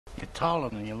taller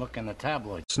than you look in the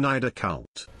tabloids. Snyder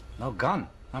Cult. No gun.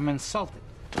 I'm insulted.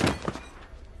 You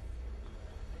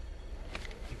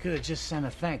could have just sent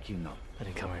a thank you note. I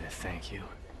didn't come here to thank you.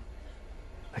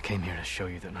 I came here to show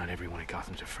you that not everyone at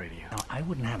Gotham's afraid of you. Now, I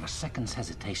wouldn't have a second's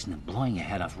hesitation in blowing your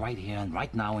head off right here and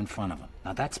right now in front of him.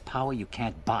 Now, that's power you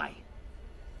can't buy.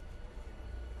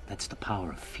 That's the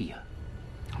power of fear.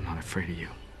 I'm not afraid of you.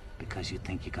 Because you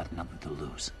think you got nothing to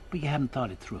lose. But you haven't thought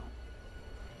it through.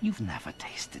 You've never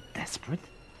tasted desperate.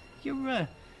 You're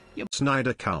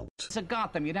Snyder Cult. It's a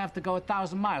Gotham. You'd have to go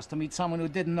 1,000 miles to meet someone who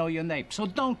didn't know your name. So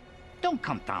don't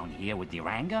come down here with your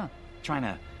anger, trying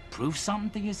to prove something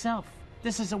to yourself.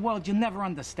 This is a world you never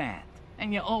understand,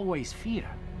 and you always fear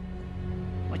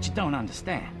what you don't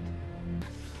understand.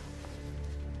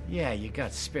 Yeah, you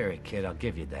got spirit, kid. I'll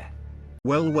give you that.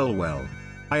 Well.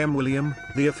 I am William,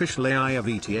 the official AI of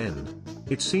E.T.N.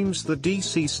 It seems the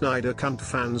DC Snyder Cult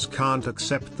fans can't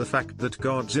accept the fact that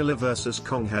Godzilla vs.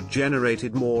 Kong had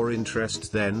generated more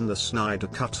interest than the Snyder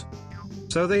Cut.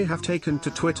 So they have taken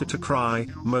to Twitter to cry,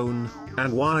 moan,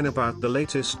 and whine about the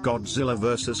latest Godzilla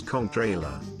vs. Kong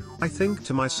trailer. I think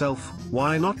to myself,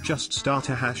 why not just start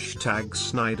a hashtag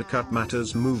Snyder Cut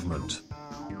Matters movement?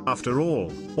 After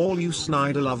all you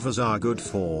Snyder lovers are good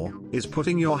for, is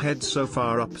putting your head so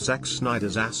far up Zack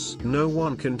Snyder's ass no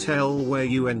one can tell where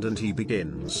you end and he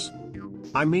begins.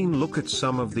 I mean, look at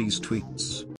some of these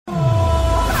tweets.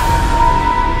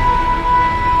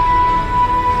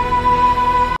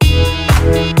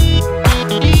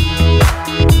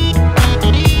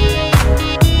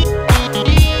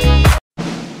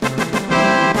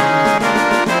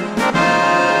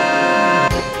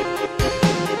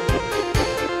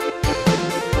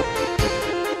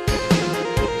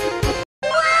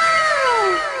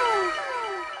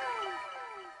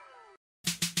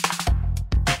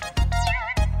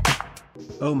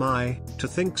 Oh my, to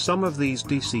think some of these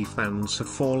DC fans have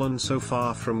fallen so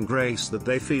far from grace that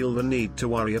they feel the need to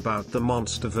worry about the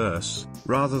Monsterverse,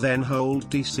 rather than hold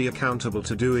DC accountable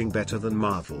to doing better than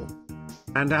Marvel.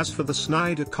 And as for the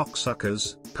Snyder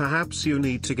cocksuckers, perhaps you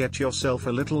need to get yourself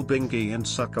a little bingy and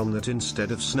suck on that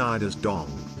instead of Snyder's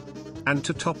dong. And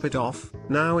to top it off,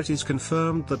 now it is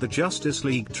confirmed that the Justice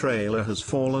League trailer has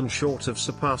fallen short of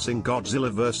surpassing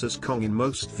Godzilla vs. Kong in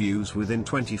most views within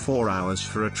 24 hours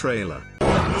for a trailer.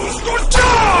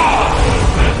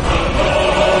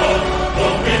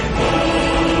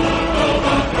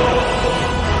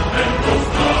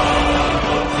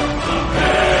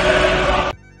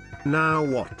 Now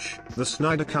watch, the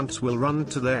Snyder Cunts will run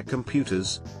to their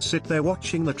computers, sit there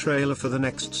watching the trailer for the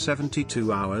next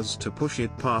 72 hours to push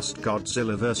it past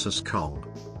Godzilla vs. Kong.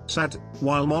 Sad,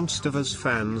 while Monsterverse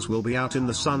fans will be out in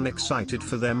the sun excited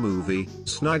for their movie,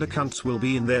 Snyder Cunts will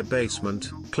be in their basement,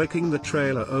 clicking the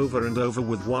trailer over and over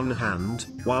with one hand,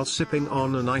 while sipping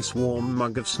on a nice warm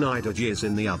mug of Snyder jizz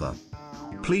in the other.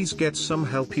 Please get some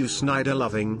help, you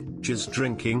Snyder-loving,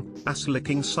 jizz-drinking,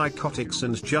 ass-licking psychotics,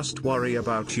 and just worry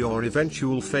about your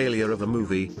eventual failure of a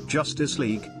movie, Justice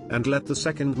League, and let the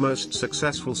second most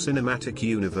successful cinematic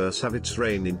universe have its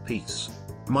reign in peace.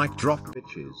 Mic drop,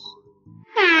 bitches.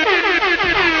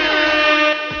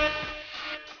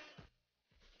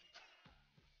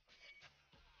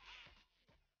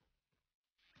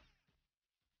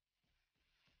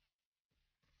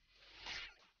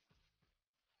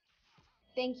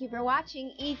 Thank you for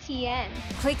watching E.T.N.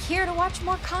 Click here to watch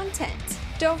more content.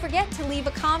 Don't forget to leave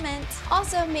a comment.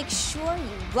 Also, make sure you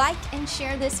like and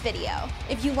share this video.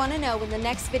 If you want to know when the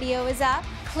next video is up,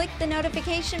 click the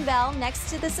notification bell next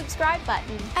to the subscribe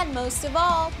button. And most of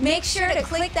all, make sure to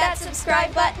click that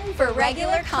subscribe button for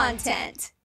regular content.